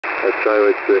So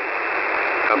it's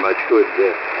how much good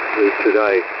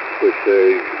today with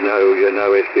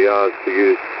no SDRs to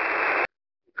use.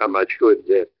 How much good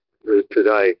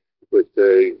today with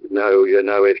no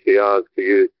SDRs to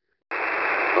use.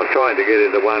 I'm trying to get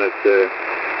into one that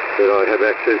I have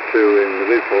access to in the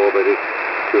Live but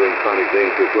it's doing funny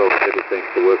things as well. Everything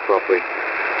to work properly.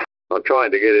 I'm trying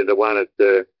to get into one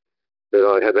that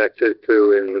I have access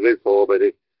to in the Live but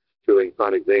it's doing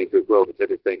funny things as well.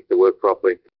 Everything to work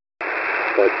properly.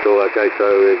 That's all. Okay, so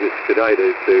just today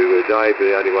to Dave,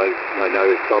 the only one I know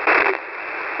is stopping me,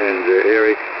 and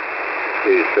Eric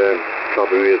is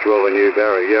stopping me as well, and you,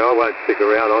 Barry. Yeah, I won't stick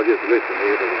around. I'll just listen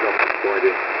here. There's not much point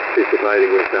in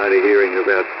participating with only hearing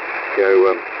about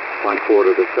 1/4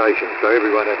 of the station. So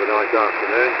everyone have a nice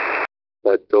afternoon.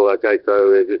 That's all. Okay,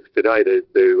 so just today to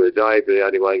Dave, the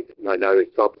only one I know is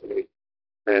stopping me,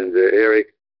 and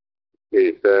Eric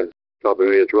is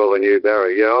stopping me as well, and you,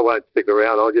 Barry. Yeah, I won't stick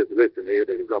around. I'll just listen here.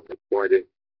 There's not much point in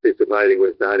participating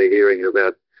with only hearing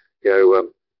about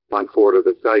 1/4 of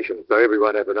the station. So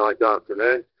everyone have a nice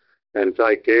afternoon and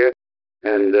take care.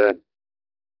 And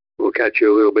we'll catch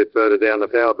you a little bit further down the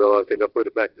power bill. I think I'll put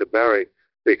it back to Barry,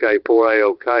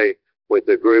 VK4ALK, with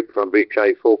the group from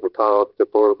VK4 for power to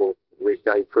portable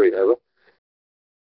VK3. Over.